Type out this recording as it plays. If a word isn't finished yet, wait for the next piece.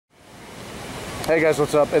Hey guys,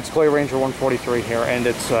 what's up? It's Clay Ranger 143 here, and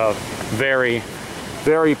it's a very,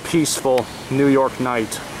 very peaceful New York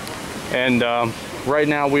night. And right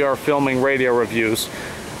now we are filming radio reviews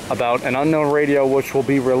about an unknown radio which will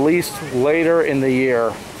be released later in the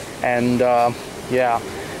year. And yeah,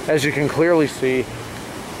 as you can clearly see,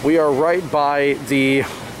 we are right by the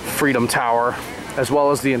Freedom Tower, as well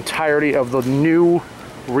as the entirety of the new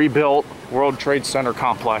rebuilt World Trade Center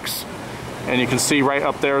complex. And you can see right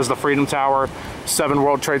up there is the Freedom Tower, 7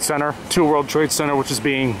 World Trade Center, 2 World Trade Center, which is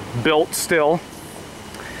being built still.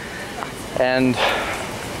 And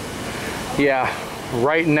yeah,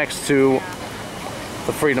 right next to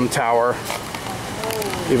the Freedom Tower,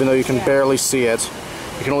 even though you can barely see it,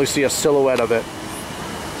 you can only see a silhouette of it.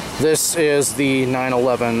 This is the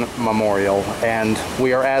 9/11 Memorial, and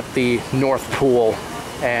we are at the North Pool,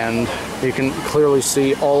 and you can clearly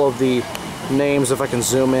see all of the names. If I can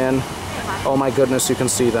zoom in, oh my goodness, you can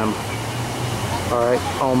see them. All right,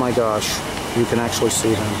 oh my gosh, you can actually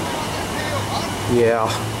see them. Yeah,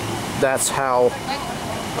 that's how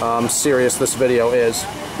serious this video is.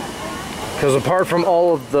 Because apart from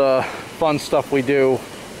all of the fun stuff we do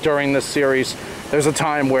during this series, there's a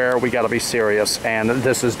time where we gotta be serious, and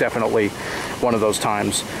this is definitely one of those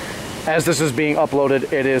times. As this is being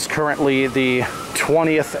uploaded, it is currently the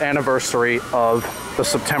 20th anniversary of the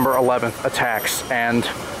September 11th attacks, and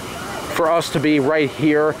for us to be right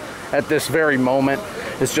here at this very moment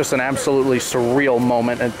is just an absolutely surreal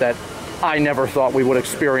moment that I never thought we would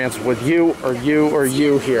experience with you or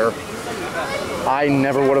you here. I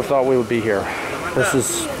never would have thought we would be here. This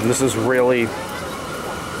is really,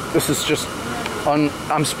 this is just,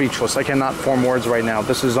 I'm speechless. I cannot form words right now.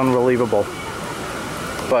 This is unbelievable.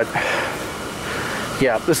 But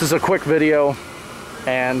yeah, this is a quick video,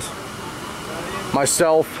 and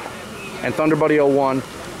myself and Thunderbuddy01,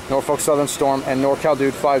 Norfolk Southern Storm, and NorCal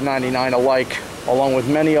Dude 599 alike, along with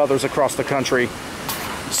many others across the country,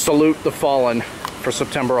 salute the fallen for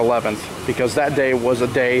September 11th, because that day was a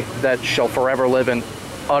day that shall forever live in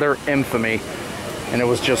utter infamy, and it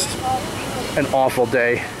was just an awful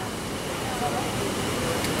day.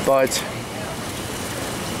 But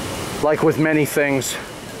like with many things,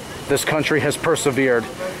 this country has persevered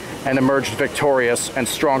and emerged victorious and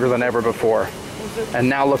stronger than ever before. And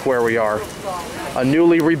now look where we are. A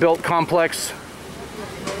newly rebuilt complex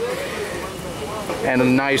and a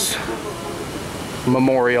nice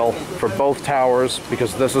memorial for both towers,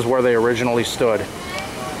 because this is where they originally stood.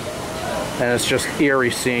 And it's just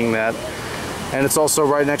eerie seeing that. And it's also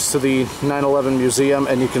right next to the 9/11 Museum,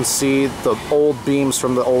 and you can see the old beams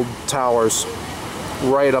from the old towers.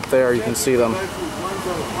 Right up there, you can see them.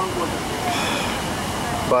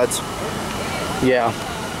 But, yeah.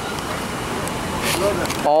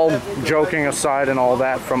 All joking aside and all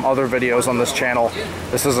that from other videos on this channel,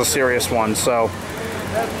 this is a serious one. So,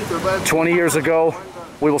 20 years ago,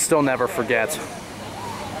 we will still never forget.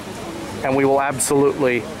 And we will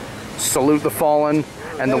absolutely salute the fallen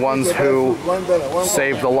and the ones who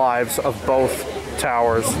saved the lives of both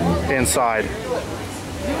towers inside.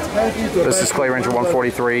 This is Clay Ranger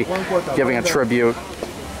 143 giving a tribute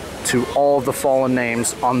to all of the fallen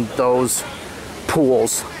names on those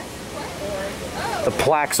pools. The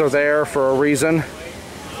plaques are there for a reason,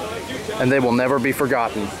 and they will never be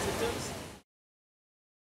forgotten.